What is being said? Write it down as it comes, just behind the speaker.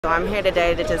So I'm here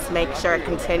today to just make sure it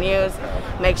continues,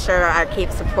 make sure I keep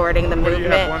supporting the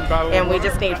movement, and we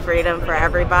just need freedom for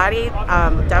everybody,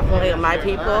 definitely my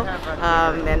people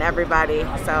and everybody.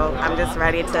 So I'm just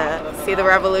ready to see the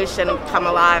revolution come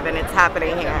alive, and it's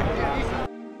happening here.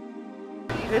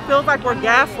 It feels like we're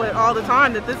gaslit all the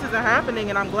time that this isn't happening,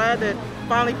 and I'm glad that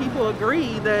finally people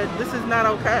agree that this is not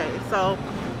okay. So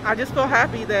I just feel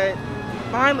happy that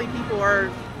finally people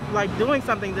are like doing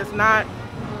something that's not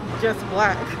just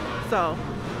black. So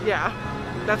yeah,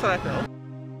 that's what I feel.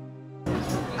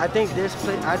 I think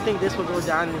this will go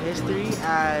down in history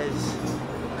as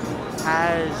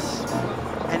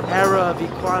an era of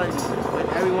equality, when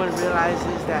everyone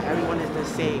realizes that everyone is the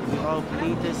same. We all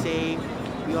bleed the same.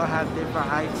 We all have different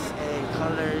heights and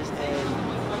colors and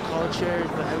cultures,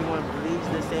 but everyone bleeds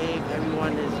the same.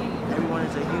 Everyone is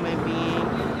a human being.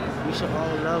 We should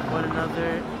all love one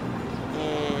another,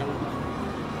 and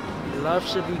love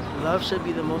should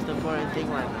be the most important thing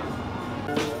right now.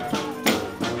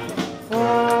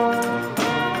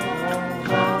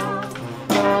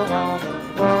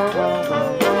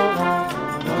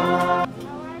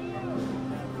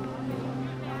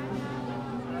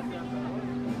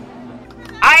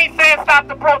 I ain't saying stop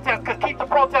the protest, because keep the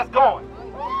protest going.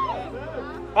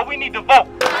 But we need to vote.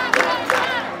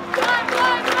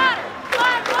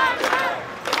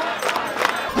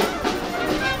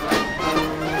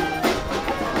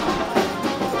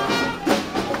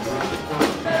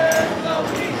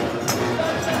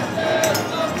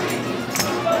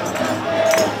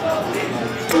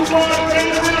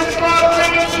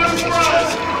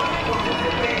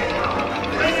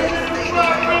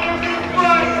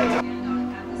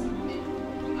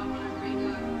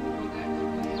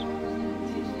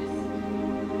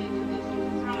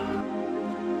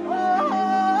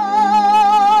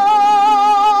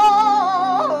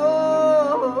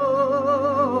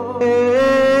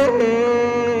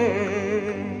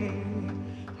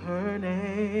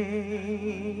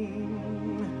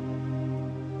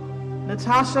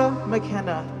 Natasha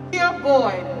McKenna. Rakia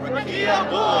Boyd. Rakia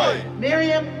Boyd.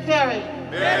 Miriam Carey.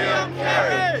 Miriam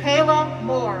Carey. Kayla